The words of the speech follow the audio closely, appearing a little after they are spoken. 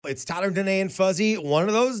It's Tyler, Danae, and Fuzzy. One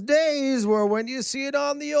of those days where when you see it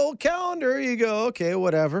on the old calendar, you go, okay,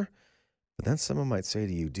 whatever. But then someone might say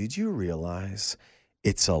to you, did you realize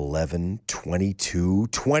it's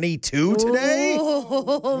 11/22/22 today?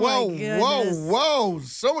 Whoa.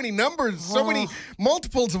 So many numbers, so many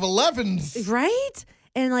multiples of 11s. Right?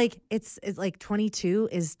 And like it's like 22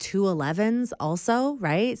 is 2 11s also,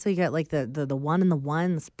 right? So you got like the one and the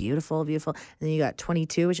one. It's beautiful. And then you got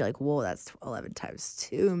 22, which you're like, whoa, that's 11 times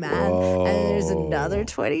 2, man. Whoa. And there's another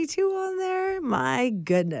 22 on there. My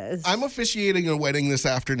goodness. I'm officiating a wedding this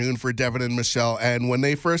afternoon for Devin and Michelle. And when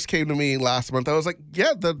they first came to me last month, I was like,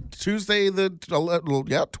 yeah, the Tuesday,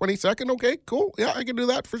 22nd. Okay, cool. Yeah, I can do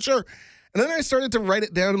that for sure. And then I started to write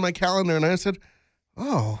it down in my calendar and I said,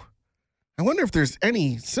 oh, I wonder if there's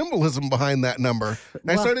any symbolism behind that number. And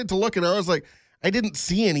I started to look and I was like, I didn't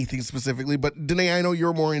see anything specifically, but Danae, I know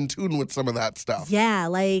you're more in tune with some of that stuff. Yeah,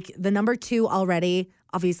 like the number 2 already,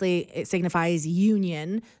 obviously it signifies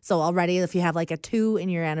union. So already if you have like a 2 in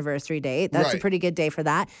your anniversary date, that's a pretty good day for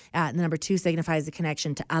that. The number 2 signifies the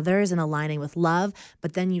connection to others and aligning with love.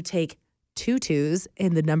 But then you take 2 2s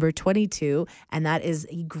in the number 22, and that is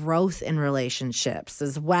growth in relationships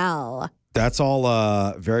as well. That's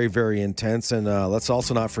all very, very intense. And let's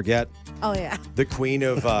also not forget the queen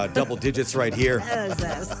of double digits right here. What is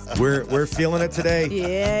this? We're feeling it today.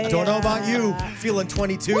 Yeah. Don't know about you. Feeling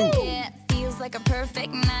 22. It feels like a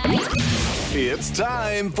perfect night. It's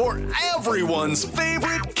time for everyone's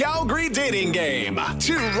favorite Calgary dating game.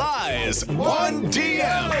 2 Lies, 1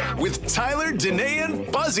 DM with Tyler, Danae, and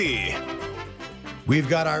Fuzzy. We've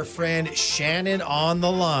got our friend Shannon on the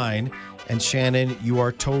line. And Shannon, you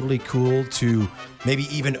are totally cool to maybe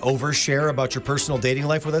even overshare about your personal dating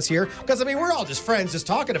life with us here. Because, I mean, we're all just friends just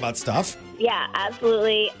talking about stuff. Yeah,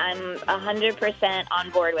 absolutely. I'm 100%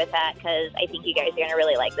 on board with that because I think you guys are going to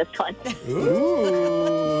really like this one.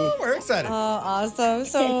 Ooh, we're excited. Oh, awesome.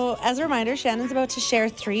 So, as a reminder, Shannon's about to share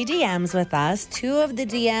 3 DMs with us. 2 of the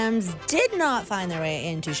DMs did not find their way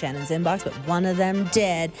into Shannon's inbox, but one of them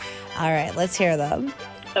did. All right, let's hear them.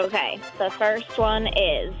 Okay, the first one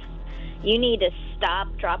is, you need to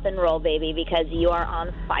stop, drop, and roll, baby, because you are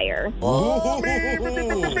on fire. Okay.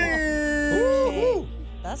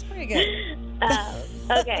 That's pretty good.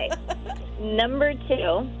 Okay, number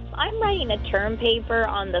 2, I'm writing a term paper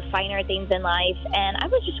on the finer things in life, and I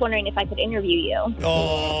was just wondering if I could interview you.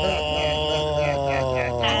 Oh.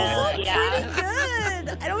 Pretty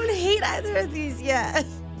good. I don't hate either of these yet.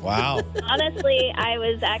 Wow. Honestly, I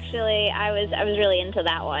was really into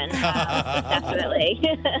that one. Definitely.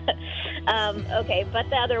 Okay, but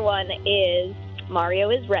the other one is Mario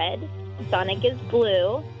is red, Sonic is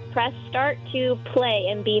blue. Press start to play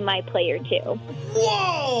and be my player too.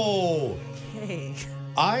 Whoa! Okay.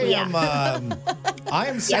 I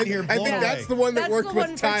am sitting here blown I think that's away. the one that That's worked the with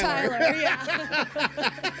one for Tyler. Yeah.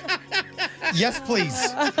 Yes, please.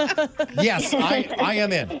 Yes, I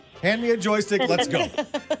am in. Hand me a joystick. Let's go.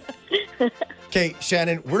 Okay,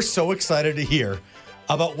 Shannon, we're so excited to hear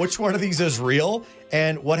about which one of these is real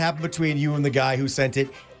and what happened between you and the guy who sent it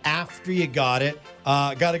after you got it.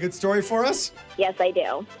 Got a good story for us? Yes, I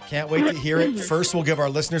do. Can't wait to hear it. First, we'll give our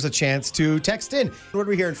listeners a chance to text in. What are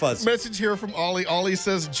we hearing, Fuzz? Message here from Ollie. Ollie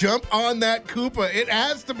says, jump on that Koopa. It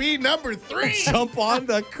has to be number 3. Jump on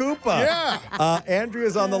the Koopa. Yeah.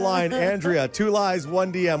 Andrea's on the line. Andrea, 2 Lies,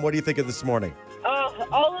 1 DM. What do you think of this morning?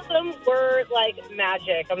 All of them were like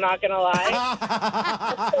magic. I'm not going to lie.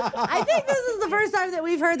 I think this is the first time that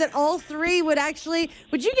we've heard that all 3 would you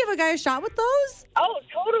give a guy a shot with those? Oh,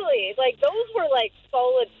 totally. Like, those were like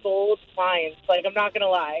solid gold lines. Like, I'm not going to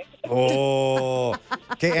lie. Oh.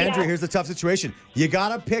 Okay, Andrea, here's the tough situation. You got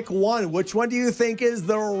to pick one. Which one do you think is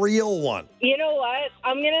the real one? You know what?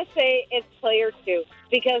 I'm going to say it's player 2.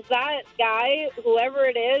 Because that guy, whoever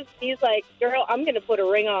it is, he's like, girl, I'm going to put a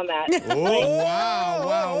ring on that. Oh,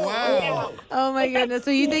 Wow. Oh, my goodness.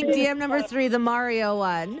 So you think DM number 3, the Mario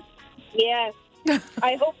one? Yes.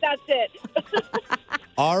 I hope that's it.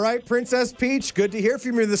 All right, Princess Peach, good to hear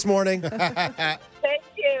from you this morning. Thank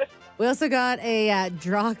you. We also got a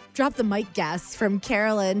drop the mic guess from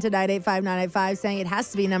Carolyn to 985-985 saying it has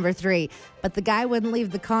to be number 3. But the guy wouldn't leave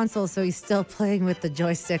the console, so he's still playing with the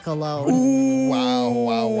joystick alone. Wow.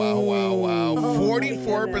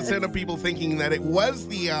 44% of people thinking that it was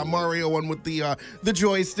the Mario one with the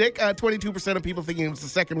joystick. 22% of people thinking it was the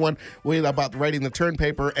second one with about writing the turn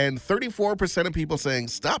paper. And 34% of people saying,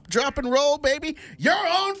 stop, drop, and roll, baby. You're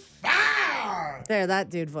on fire. There, that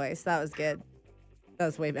dude voice. That was good. That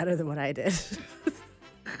was way better than what I did.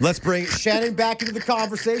 Let's bring Shannon back into the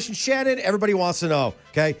conversation. Shannon, everybody wants to know,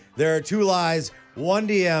 okay? There are 2 lies,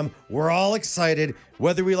 1DM. We're all excited,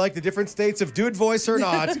 whether we like the different states of dude voice or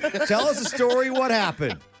not. Tell us a story. What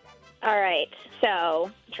happened? All right.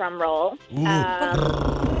 So, drum roll.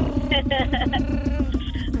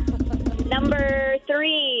 Number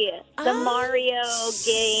 3, the Mario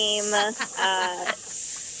game.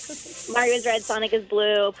 Mario is red, Sonic is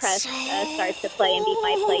blue. Press start to play and beat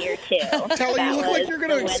my player 2. Tyler, you look like you're going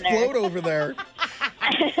to explode over there.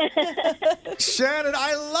 Shannon,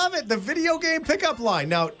 I love it. The video game pickup line.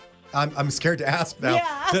 Now, I'm scared to ask now.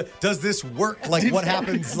 Yeah. Does this work? Like, what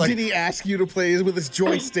happens? Like, Did he ask you to play with his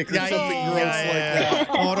joystick or something gross like that?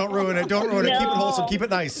 Oh, don't ruin it. Don't ruin it. Keep it No. wholesome. Keep it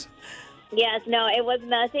nice. Yes, no, it was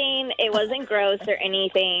nothing. It wasn't gross or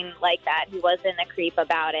anything like that. He wasn't a creep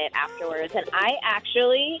about it afterwards. And I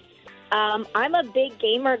actually, I'm a big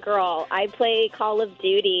gamer girl. I play Call of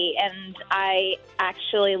Duty, and I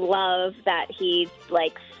actually love that he,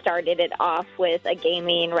 like, started it off with a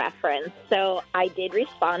gaming reference. So I did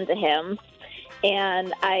respond to him,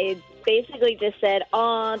 and I basically just said,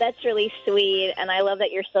 "Oh, that's really sweet, and I love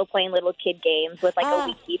that you're still playing little kid games with, like, a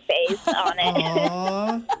wiki face on it."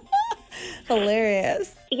 Aww.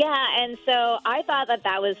 Hilarious. Yeah, and so I thought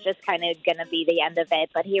that was just kind of going to be the end of it,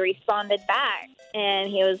 but he responded back,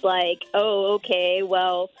 and he was like, "Oh, okay,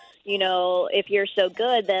 well, you know, if you're so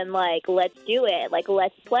good, then, like, let's do it. Like,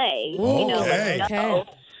 let's play. You know, Okay. let's go."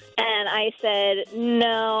 And I said,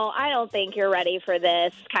 "No, I don't think you're ready for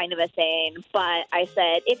this," kind of a thing. But I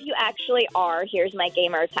said, "If you actually are, here's my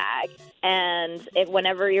gamer tag. And if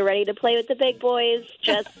whenever you're ready to play with the big boys,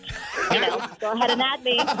 just, you know, go ahead and add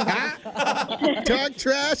me." Talk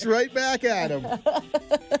trash right back at him.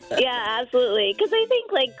 Yeah, absolutely. Because I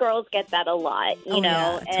think, like, girls get that a lot, you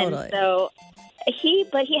know? Yeah, and totally. so he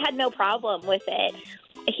had no problem with it.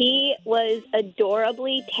 He was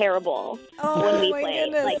adorably terrible when we my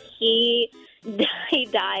played. goodness. Like, he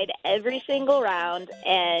died every single round,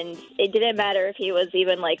 and it didn't matter if he was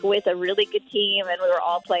even, like, with a really good team and we were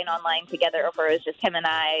all playing online together, or if it was just him and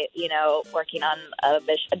I, you know, working on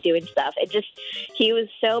doing stuff. He was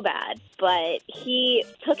so bad, but he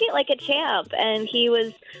took it like a champ, and he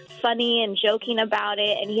was funny and joking about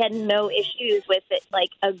it, and he had no issues with it,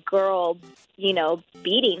 like a girl, you know,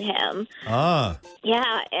 beating him. Ah.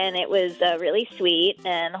 Yeah, and it was really sweet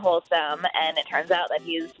and wholesome, and it turns out that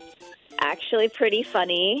he's actually pretty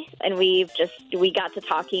funny, and we got to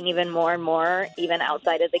talking even more and more, even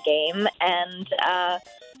outside of the game, and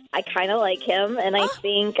I kind of like him, and I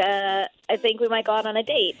think we might go out on a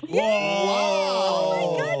date. Whoa.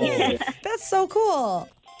 Oh my goodness. That's so cool.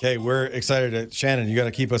 Okay, we're excited. Shannon, you got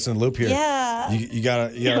to keep us in the loop here. Yeah. You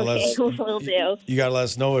gotta let us. Will do. You gotta let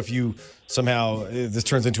us know if you somehow this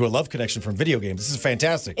turns into a love connection from video games. This is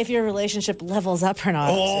fantastic. If your relationship levels up or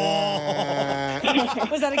not.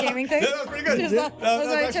 Was that a gaming thing? Yeah, that was pretty good. Was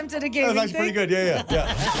I attempted a gaming That was pretty thing? good. Yeah.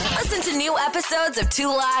 Listen to new episodes of 2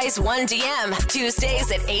 Lies, 1 DM,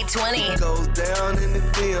 Tuesdays at 8:20. Goes down in the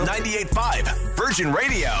DM. 98.5 Virgin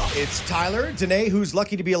Radio. It's Tyler, Danae, who's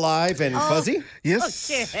lucky to be alive, and Fuzzy. Yes.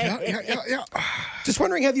 Okay. Yeah. Just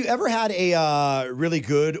wondering, have you ever had a really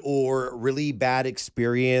good or really bad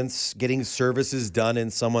experience getting services done in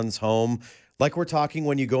someone's home? Like we're talking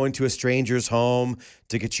when you go into a stranger's home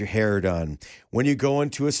to get your hair done, when you go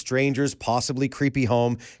into a stranger's possibly creepy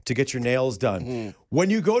home to get your nails done,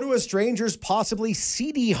 when you go to a stranger's possibly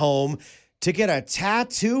seedy home to get a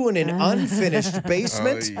tattoo in an unfinished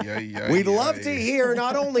basement. We'd love to hear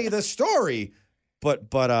not only the story,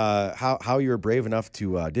 but how you were brave enough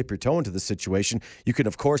to dip your toe into the situation. You can,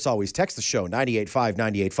 of course, always text the show,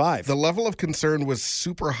 98.5. The level of concern was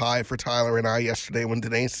super high for Tyler and I yesterday when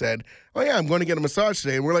Danae said, "Oh, yeah, I'm going to get a massage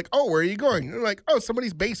today." And we're like, "Oh, where are you going?" And they're like, "Oh,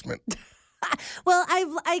 somebody's basement." Well,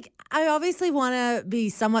 I obviously want to be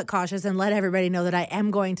somewhat cautious and let everybody know that I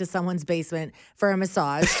am going to someone's basement for a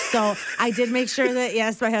massage. So I did make sure that,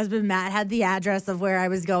 yes, my husband Matt had the address of where I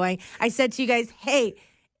was going. I said to you guys, hey,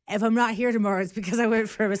 if I'm not here tomorrow, it's because I went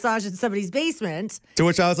for a massage in somebody's basement. To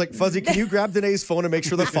which I was like, Fuzzy, can you grab Danae's phone and make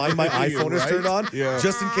sure the Find My iPhone is Right? turned on? Yeah.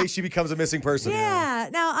 Just in case she becomes a missing person. Yeah.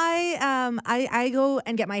 Now I go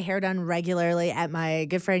and get my hair done regularly at my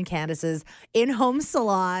good friend Candace's in-home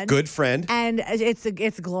salon. Good friend. And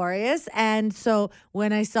it's glorious. And so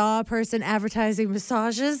when I saw a person advertising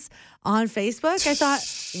massages on Facebook, I thought,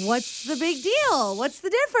 what's the big deal? What's the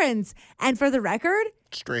difference? And for the record,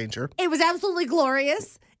 Stranger. it was absolutely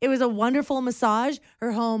glorious. It was a wonderful massage.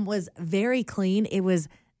 Her home was very clean. It was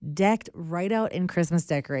decked right out in Christmas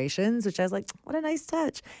decorations, which I was like, what a nice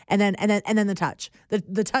touch. And then the touch.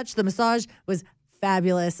 The touch, the massage was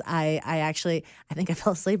fabulous. I think I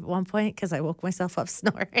fell asleep at one point because I woke myself up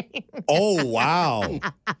snoring. Oh, wow.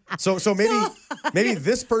 So maybe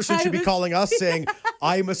this person should be calling us saying,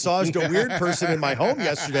 I massaged a weird person in my home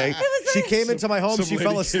yesterday. She came into my home. She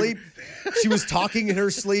fell asleep. She was talking in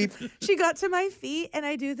her sleep. She got to my feet, and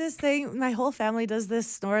I do this thing. My whole family does this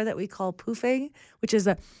snore that we call poofing, which is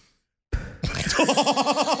a...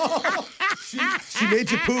 She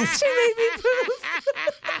made you poof. She made me poof.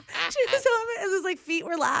 She was on it. It was like feet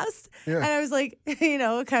were last. Yeah. And I was like, kind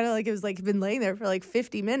of like it was like been laying there for like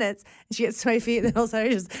 50 minutes. And she gets to my feet, and then all of a sudden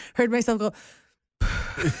I just heard myself go,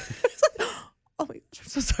 it's like, oh my gosh, I'm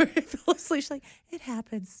so sorry. I fell asleep. She's like, it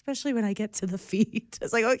happens, especially when I get to the feet.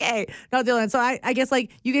 It's like, okay, not the only one. So I guess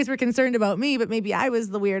like you guys were concerned about me, but maybe I was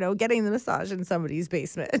the weirdo getting the massage in somebody's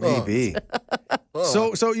basement. Maybe.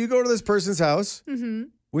 So you go to this person's house. Mm-hmm.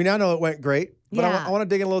 We now know it went great, but Yeah. I want to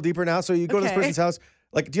dig in a little deeper now. So you go to this Okay. person's house.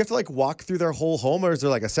 Like, do you have to like walk through their whole home, or is there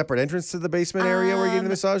like a separate entrance to the basement area where you're getting the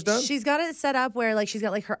massage done? She's got it set up where like she's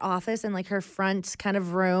got like her office and like her front kind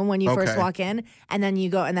of room when you first Okay. walk in, and then you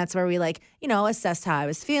go, and that's where we like assessed how I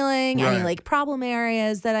was feeling, any Right. like problem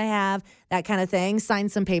areas that I have, that kind of thing.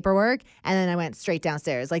 Signed some paperwork, and then I went straight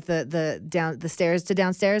downstairs. Like the stairs to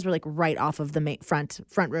downstairs were like right off of the front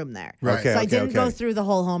room there. Right. Okay, So I didn't go okay. through the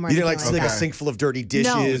whole home or You didn't anything like see like a that. sink full of dirty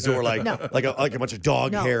dishes or like No. like a bunch of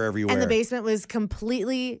dog No. hair everywhere. And the basement was completely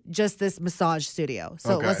just this massage studio.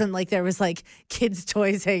 So Okay. it wasn't like there was like kids'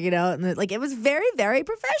 toys hanging out. And like it was very, very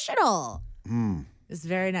professional. It was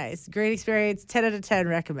very nice. Great experience. 10 out of 10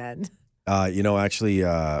 recommend. Actually,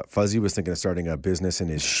 Fuzzy was thinking of starting a business in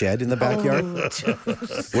his shed in the backyard.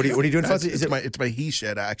 What are you doing, Fuzzy? Is it It's my he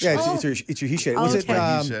shed, actually. Yeah, it's your he shed. Was it Okay.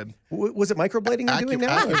 My he shed. was it microblading you're doing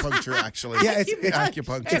now? Acupuncture, actually. Yeah, it's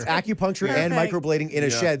acupuncture. It's acupuncture and Perfect. microblading in a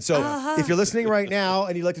shed. So if you're listening right now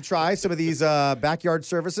and you'd like to try some of these backyard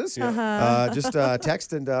services, just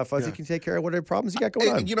text and Fuzzy can take care of whatever problems you got going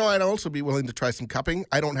on. I'd also be willing to try some cupping.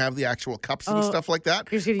 I don't have the actual cups and stuff like that.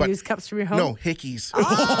 You're just going but to use cups from your home? No, hickeys.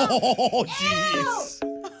 Oh, jeez.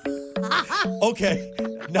 Okay,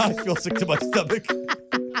 now I feel sick to my stomach.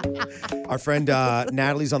 Our friend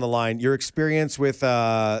Natalie's on the line. Your experience with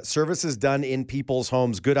services done in people's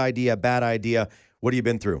homes, good idea, bad idea. What have you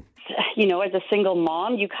been through? As a single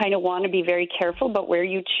mom, you kind of want to be very careful about where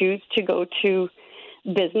you choose to go to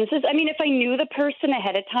businesses. I mean, if I knew the person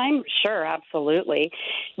ahead of time, sure, absolutely.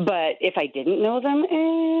 But if I didn't know them,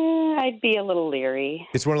 I'd be a little leery.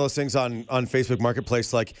 It's one of those things on Facebook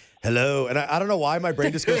Marketplace, like, hello. And I don't know why my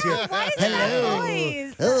brain just goes here.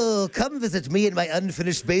 Noise. Oh, come visit me in my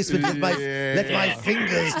unfinished basement. Let my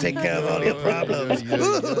fingers take care of all your problems.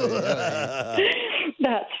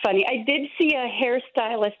 That's funny. I did see a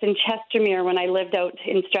hairstylist in Chestermere when I lived out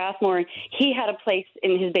in Strathmore. He had a place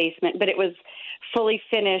in his basement, but it was fully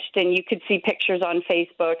finished, and you could see pictures on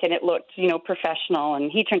Facebook, and it looked, professional,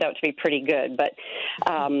 and he turned out to be pretty good. But,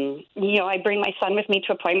 I bring my son with me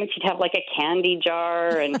to appointments. He'd have like a candy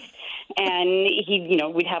jar, and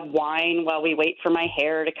we'd have wine while we wait for my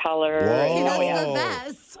hair to color. Whoa.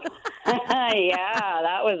 That's the best. Yeah,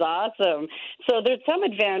 that was awesome. So there's some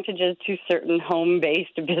advantages to certain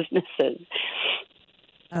home-based businesses.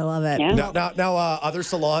 I love it. Yeah. Now, other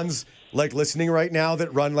salons like listening right now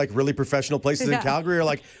that run like really professional places in Calgary are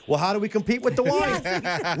like, well, how do we compete with the wine?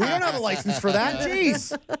 We don't have a license for that.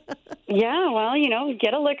 Jeez. Yeah, well,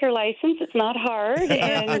 get a liquor license. It's not hard.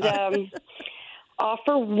 And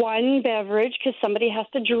offer one beverage because somebody has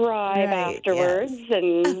to drive Right, afterwards. yes.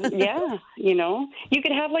 And, you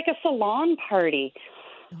could have like a salon party.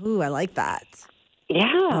 Ooh, I like that.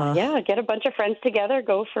 Yeah, get a bunch of friends together,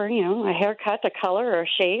 go for, a haircut, a color, or a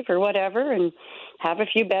shave, or whatever, and have a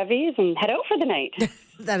few bevies and head out for the night.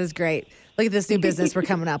 That is great. Look at this new business we're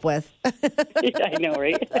coming up with. I know,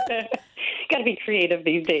 right? Got to be creative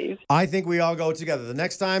these days. I think we all go together. The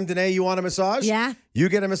next time, Danae, you want a massage? Yeah. You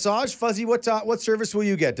get a massage. Fuzzy, what service will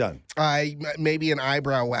you get done? Maybe an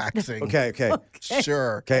eyebrow waxing. Okay.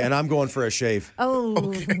 Sure. Okay, and I'm going for a shave.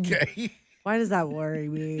 Oh, Okay. why does that worry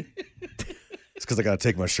me? It's because I got to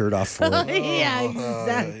take my shirt off for it. Yeah,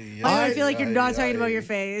 exactly. Why do I feel like you're not talking about your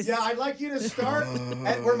face? Yeah, I'd like you to start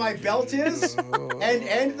at where my belt is and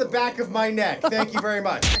end the back of my neck. Thank you very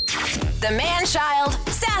much. The man-child,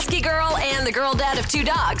 Sasky girl, and the girl dad of 2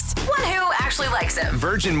 dogs. One who actually likes him.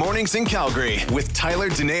 Virgin Mornings in Calgary with Tyler,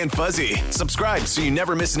 Danae, and Fuzzy. Subscribe so you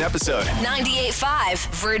never miss an episode. 98.5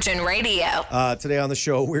 Virgin Radio. Today on the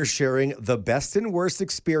show, we're sharing the best and worst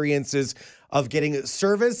experiences of getting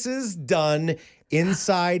services done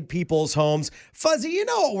inside people's homes. Fuzzy, you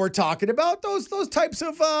know what we're talking about. Those types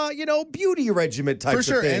of, beauty regiment types For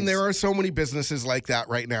sure. of things. And there are so many businesses like that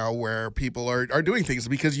right now where people are doing things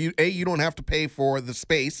because you don't have to pay for the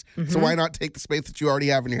space. So why not take the space that you already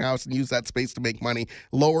have in your house and use that space to make money,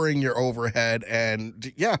 lowering your overhead,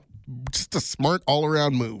 and just a smart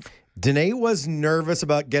all-around move. Danae was nervous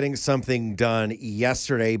about getting something done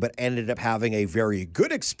yesterday, but ended up having a very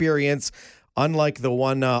good experience, unlike the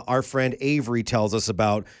one our friend Avery tells us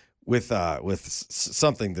about with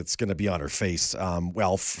something that's going to be on her face,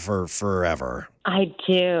 for forever. I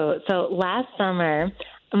do. So last summer,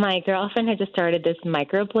 my girlfriend had just started this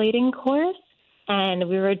microblading course, and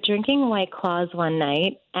we were drinking White Claws one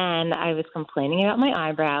night, and I was complaining about my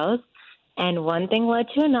eyebrows, and one thing led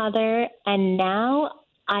to another, and now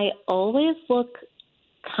I always look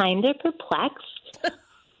kind of perplexed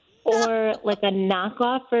or like a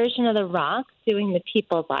knockoff version of The Rock doing the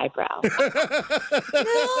people's eyebrow.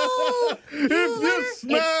 If you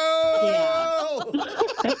smell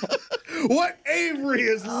what Avery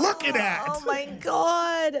is looking at. Oh, my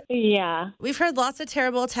God. Yeah. We've heard lots of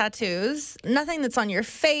terrible tattoos. Nothing that's on your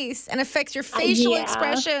face and affects your facial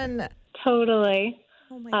expression. Totally.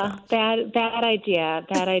 Oh, my God. Bad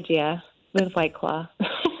idea with White Claw.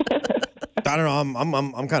 I don't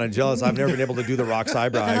know. I'm kind of jealous. I've never been able to do the Rock's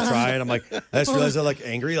eyebrow. I try, and I'm like, I just realized I'm like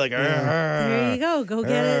angry, like. There you go. Go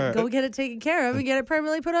get it. Go get it taken care of and get it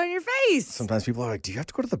permanently put on your face. Sometimes people are like, "Do you have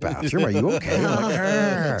to go to the bathroom? Are you okay?" I'm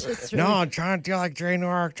like, no, I'm trying to do like Jay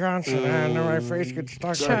Newark Johnson, and my face gets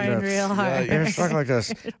stuck. Trying like this. real hard. You're stuck like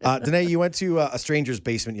this. Danae, you went to a stranger's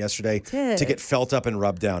basement yesterday to get felt up and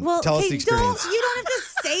rubbed down. Well, Tell us the experience. You don't have to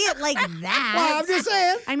say it like that. Well, I'm just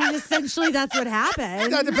saying. I mean, essentially, that's what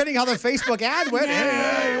happened. Depending how the Facebook ad went.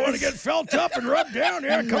 Hey, you want to get felt up and rubbed down?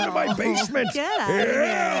 Yeah, come to my basement. Get out of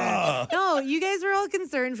here. No, you guys were all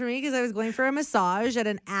concerned for me because I was going for a massage at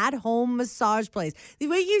an at-home massage place. The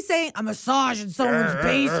way you saying a massage in someone's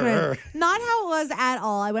basement, not how it was at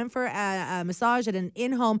all. I went for a massage at an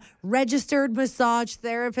in-home registered massage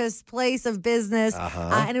therapist place of business,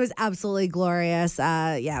 and it was absolutely glorious.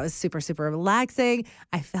 It was super, super relaxing.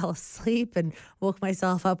 I fell asleep and woke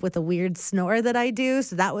myself up with a weird snore that I do,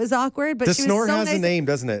 so that was awkward. But the she was snore so has nice. a name,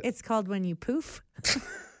 doesn't it? It's called when you poof.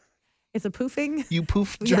 It's a poofing. You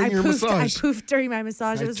poofed during your massage. I poofed during my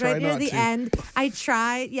massage. It I was try right near not the to. end. I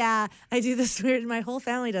try. Yeah, I do this weird. My whole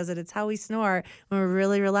family does it. It's how we snore when we're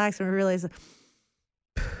really relaxed. When we realize.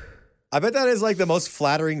 I bet that is like the most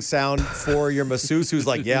flattering sound for your masseuse who's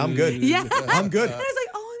like, yeah, I'm good. Yeah. I'm good. And I was like,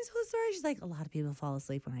 oh, I'm so sorry. She's like, a lot of people fall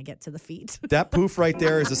asleep when I get to the feet. That poof right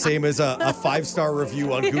there is the same as a 5-star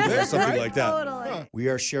review on Google or something like that. Totally. We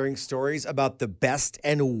are sharing stories about the best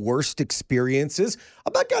and worst experiences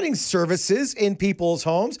about getting services in people's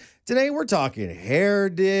homes. Today, we're talking hair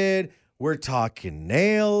did. We're talking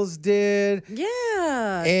nails did.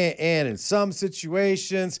 Yeah. And in some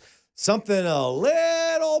situations, something a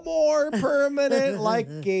little more permanent, like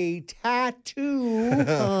a tattoo.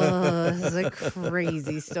 Oh, this is a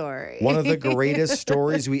crazy story. One of the greatest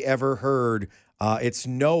stories we ever heard. It's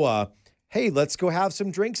Noah. Hey, let's go have some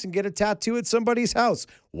drinks and get a tattoo at somebody's house.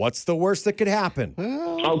 What's the worst that could happen?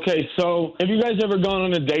 Okay, so have you guys ever gone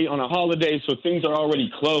on a date on a holiday so things are already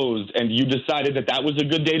closed and you decided that was a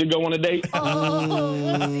good day to go on a date?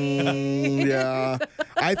 Yeah.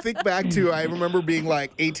 I think back to, I remember being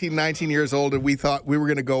like 18, 19 years old and we thought we were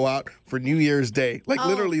going to go out for New Year's Day. Like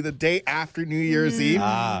literally the day after New Year's Eve.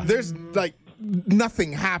 There's like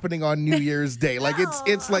nothing happening on New Year's Day. Like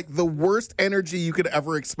it's like the worst energy you could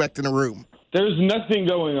ever expect in a room. There's nothing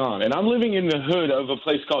going on. And I'm living in the hood of a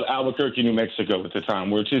place called Albuquerque, New Mexico at the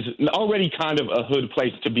time, which is already kind of a hood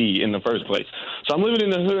place to be in the first place. So I'm living in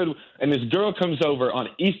the hood, and this girl comes over on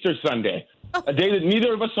Easter Sunday, a day that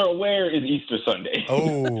neither of us are aware is Easter Sunday.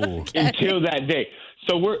 Oh. Until that day.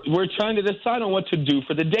 So we're trying to decide on what to do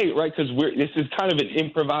for the date, right? Because this is kind of an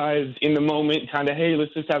improvised, in the moment, kind of, hey,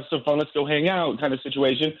 let's just have some fun, let's go hang out kind of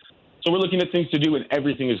situation. So we're looking at things to do, and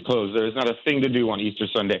everything is closed. There is not a thing to do on Easter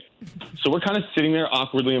Sunday. So we're kind of sitting there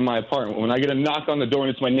awkwardly in my apartment when I get a knock on the door, and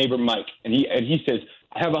it's my neighbor Mike, and he says,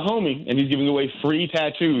 "I have a homie, and he's giving away free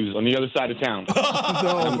tattoos on the other side of town."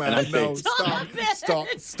 No, man, I say, no,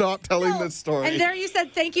 stop telling this story. And there you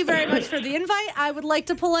said, thank you very much for the invite. I would like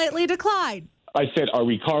to politely decline. I said, "Are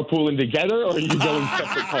we carpooling together, or are you going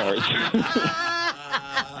separate cars?"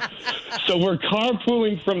 So we're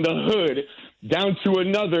carpooling from the hood down to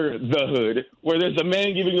the hood, where there's a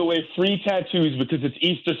man giving away free tattoos because it's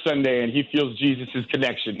Easter Sunday and he feels Jesus'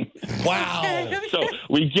 connection. Wow. So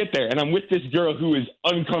we get there, and I'm with this girl who is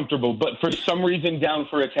uncomfortable, but for some reason down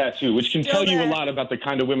for a tattoo, which can tell you a lot about the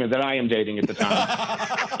kind of women that I am dating at the time.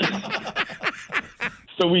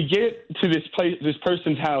 So we get to this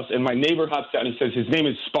person's house, and my neighbor hops out and he says his name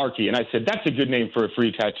is Sparky. And I said, that's a good name for a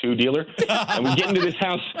free tattoo dealer. And we get into this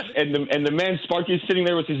house, and the man Sparky is sitting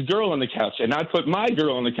there with his girl on the couch. And I put my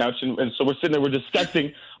girl on the couch, and so we're sitting there, we're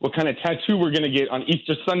discussing what kind of tattoo we're going to get on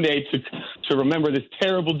Easter Sunday to remember this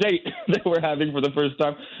terrible date that we're having for the first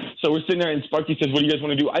time. So we're sitting there, and Sparky says, what do you guys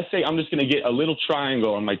want to do? I say, I'm just going to get a little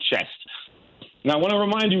triangle on my chest. Now, I want to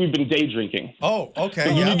remind you, we've been day drinking. Oh, okay.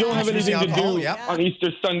 So when you don't have anything to do on Easter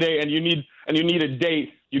Sunday and you need a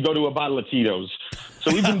date, you go to a bottle of Tito's.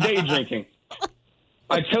 So we've been day drinking.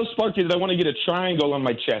 I tell Sparky that I want to get a triangle on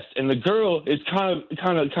my chest, and the girl is kind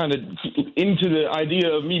of into the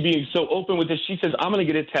idea of me being so open with this. She says, I'm going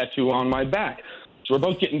to get a tattoo on my back. So we're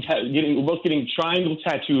both getting triangle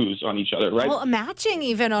tattoos on each other, right? Well, matching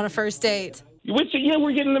even on a first date. We're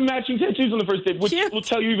getting the matching tattoos on the first date, which will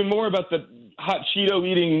tell you even more about the hot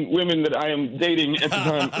Cheeto-eating women that I am dating at the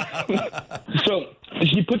time. So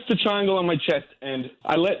she puts the triangle on my chest, and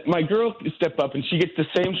I let my girl step up, and she gets the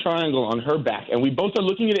same triangle on her back. And we both are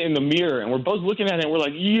looking at it in the mirror, and we're both looking at it, and we're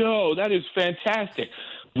like, yo, that is fantastic.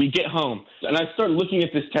 We get home, and I start looking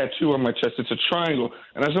at this tattoo on my chest. It's a triangle.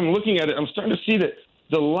 And as I'm looking at it, I'm starting to see that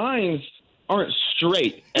the lines aren't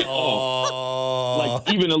straight at all,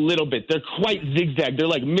 like even a little bit. They're quite zigzag. They're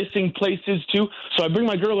like missing places too. So I bring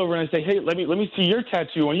my girl over and I say, hey, let me see your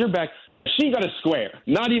tattoo on your back. She got a square,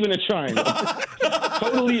 not even a triangle.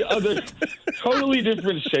 Totally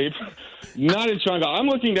different shape, not a triangle. I'm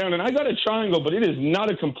looking down and I got a triangle, but it is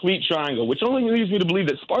not a complete triangle, which only leads me to believe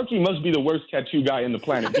that Sparky must be the worst tattoo guy in the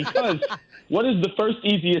planet, because what is the first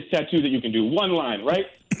easiest tattoo that you can do? 1 line, right?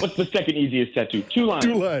 What's the second easiest tattoo? 2 lines.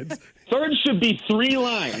 2 lines. Third should be 3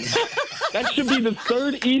 lines. That should be the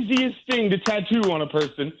third easiest thing to tattoo on a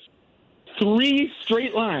person. 3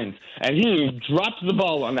 straight lines. And he dropped the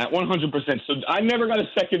ball on that 100%. So I never got a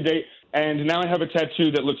second date, and now I have a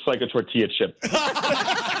tattoo that looks like a tortilla chip.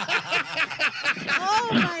 Oh,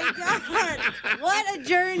 my God. What a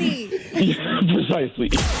journey. Yeah, precisely.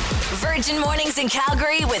 Virgin Mornings in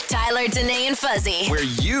Calgary with Tyler, Danae, and Fuzzy. Where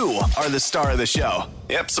you are the star of the show.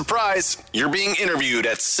 Yep, surprise. You're being interviewed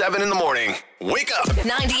at 7 in the morning. Wake up.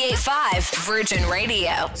 98.5 Virgin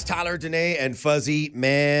Radio. It's Tyler, Danae, and Fuzzy.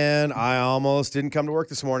 Man, I almost didn't come to work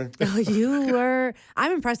this morning. You were.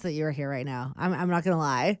 I'm impressed that you're here right now. I'm not going to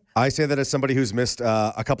lie. I say that as somebody who's missed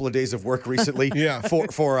a couple of days of work recently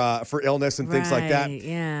for illness and things like that.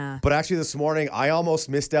 Yeah. But actually this morning, I almost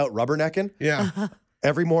missed out rubbernecking. Yeah.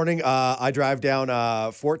 Every morning, I drive down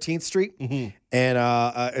 14th Street, and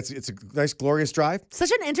it's a nice, glorious drive. Such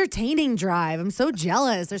an entertaining drive. I'm so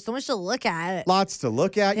jealous. There's so much to look at. Lots to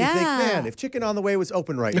look at. Yeah. You think, man, if Chicken on the Way was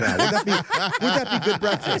open right now, would that be good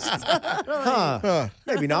breakfast? Huh.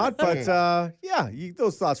 Maybe not, but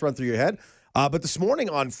those thoughts run through your head. But this morning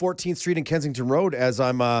on 14th Street and Kensington Road, as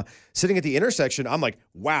I'm sitting at the intersection, I'm like,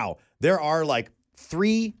 wow, there are like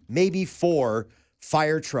 3, maybe 4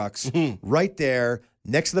 fire trucks right there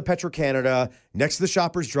next to the Petro-Canada, next to the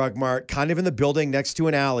Shoppers Drug Mart, kind of in the building next to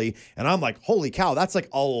an alley. And I'm like, holy cow, that's like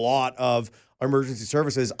a lot of emergency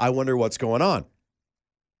services. I wonder what's going on.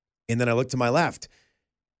 And then I look to my left,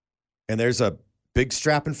 and there's a big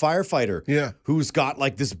strapping firefighter who's got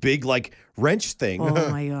like this big like wrench thing. Oh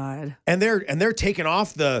my God. And they're taking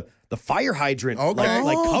off the fire hydrant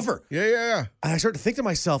like cover. Yeah. And I start to think to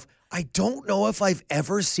myself, I don't know if I've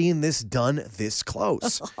ever seen this done this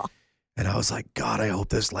close. And I was like, God, I hope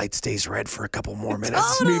this light stays red for a couple more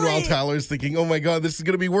minutes. Totally. Meanwhile, Tyler's thinking, oh my God, this is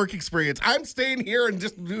going to be work experience. I'm staying here and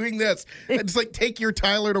just doing this. It's like, take your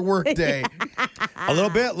Tyler to work day. A little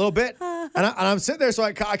bit. And I'm sitting there, so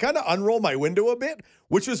I kind of unroll my window a bit,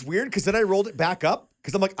 which was weird because then I rolled it back up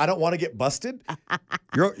because I'm like, I don't want to get busted.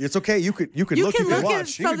 It's okay. You could look, you can watch. At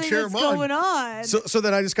something that's going on. So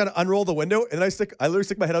then I just kind of unroll the window, and then I literally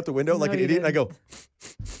stick my head out the window like an idiot, and I go,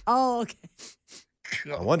 oh, okay.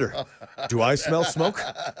 I wonder, do I smell smoke?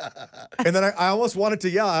 And then I almost wanted to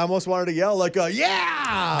yell. Like,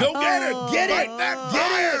 yeah! Go get it! Get Fight it! that Get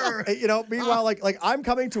fire! it! Meanwhile, like I'm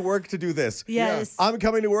coming to work to do this. Yes. I'm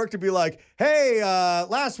coming to work to be like, hey,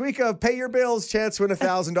 last week of pay your bills, chance to win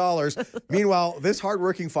 $1,000. Meanwhile, this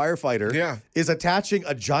hardworking firefighter is attaching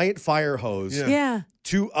a giant fire hose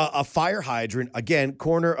to a fire hydrant, again,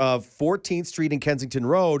 corner of 14th Street and Kensington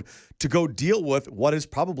Road, to go deal with what is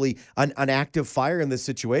probably an active fire in this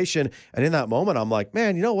situation. And in that moment, I'm like,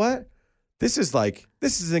 man, you know what? This is like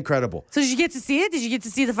This is incredible. So did you get to see it? Did you get to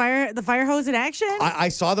see the fire hose in action? I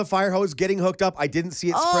saw the fire hose getting hooked up. I didn't see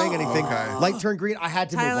it spraying anything. Okay. Light turned green. I had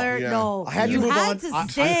to Tyler, move on. no. I had to You move had on.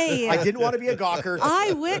 to stay. I didn't want to be a gawker.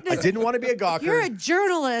 Eyewitness. I didn't want to be a gawker. You're a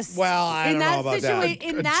journalist. Well, I don't know about that.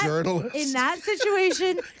 In that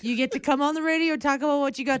situation, you get to come on the radio and talk about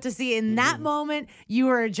what you got to see. In that moment, you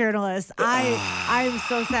were a journalist. I'm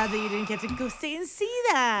so sad that you didn't get to go stay and see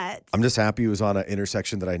that. I'm just happy it was on an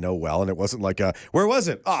intersection that I know well, and it wasn't like where was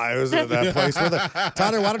it? Oh, it was at that place.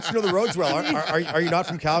 Tyler, why don't you know the roads well? Are you not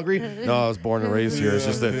from Calgary? No, I was born and raised here. It's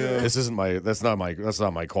just that this isn't that's not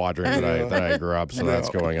my quadrant that I grew up. So that's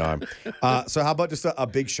going on. So how about just a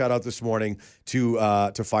big shout out this morning to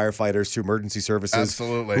firefighters, to emergency services,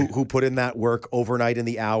 absolutely, who put in that work overnight in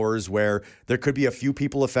the hours where there could be a few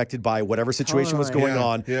people affected by whatever situation was going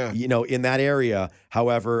on. Yeah. In that area.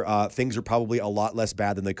 However, things are probably a lot less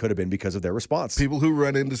bad than they could have been because of their response. People who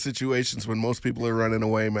run into situations when most people are running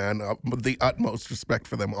away, man, the utmost respect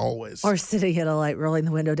for them always. Or sitting at a light, rolling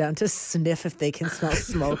the window down to sniff if they can smell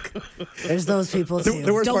smoke. There's those people too.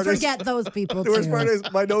 Don't forget those people too. The worst part is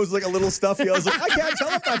my nose is like a little stuffy. I was like, I can't tell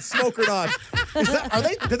if that's smoke or not.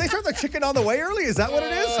 Did they start the chicken on the way early? Is that what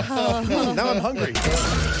it is? Now I'm hungry. Tyler,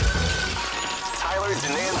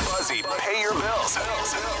 Danae, and Fuzzy pay your bills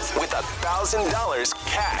with $1,000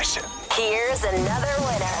 cash. Here's another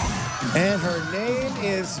winner. And her name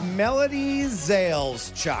is Melody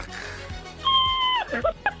Zaleschuk.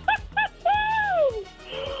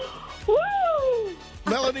 Woo!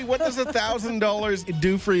 Melody, what does $1,000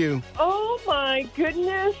 do for you? Oh my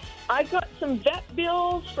goodness. I got some vet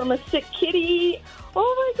bills from a sick kitty.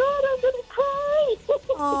 Oh my God, I'm gonna cry.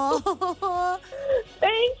 Oh,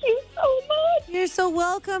 Thank you so much. you're so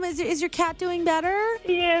welcome. Is your cat doing better?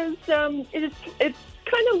 Yes, it's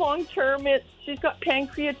kind of long term. She's got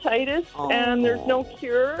pancreatitis and there's no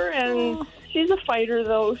cure. And she's a fighter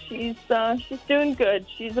though. She's doing good.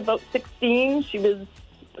 She's about 16. She was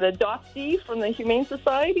an adoptee from the Humane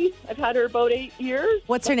Society. I've had her about 8 years.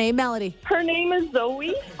 What's her name, Melody? Her name is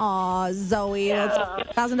Zoe. Aw, Zoe. Yeah.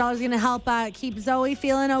 That's $1,000 going to help keep Zoe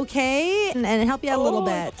feeling okay and help you out a little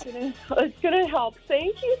bit. It's gonna help.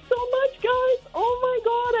 Thank you so much, guys. Oh my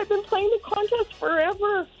God, I've been playing the contest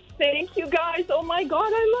forever. Thank you, guys. Oh my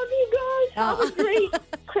God, I love you guys. Have a great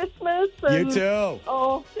Christmas. You too.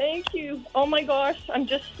 Oh, thank you. Oh my gosh, I'm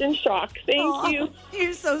just in shock. Thank you.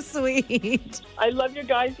 You're so sweet. I love your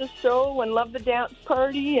guys' show and love the dance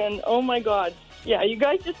party. And oh my God, yeah, you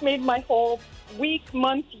guys just made my whole week,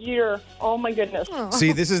 month, year. Oh my goodness.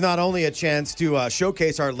 See, this is not only a chance to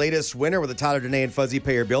showcase our latest winner with the Tyler, Danae, and Fuzzy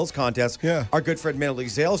Pay Your Bills contest, our good friend Melody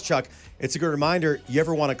Zaleschuk. It's a good reminder, you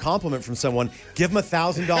ever want a compliment from someone, give them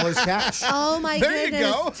 $1,000 cash. Oh my There you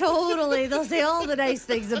goodness. go. Totally. They'll say all the nice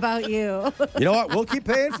things about you. You know what? We'll keep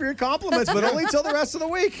paying for your compliments, but only till the rest of the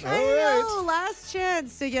week. I know. Last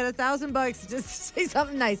chance to get $1,000 just to say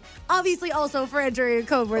something nice. Obviously, also for entering a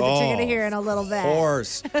code word that you're going to hear in a little bit. Of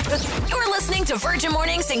course. You're listening to Virgin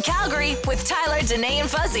Mornings in Calgary with Tyler, Danae, and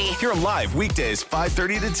Fuzzy. Hear 'em live weekdays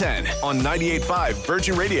 5:30 to 10 on 98.5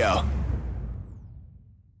 Virgin Radio.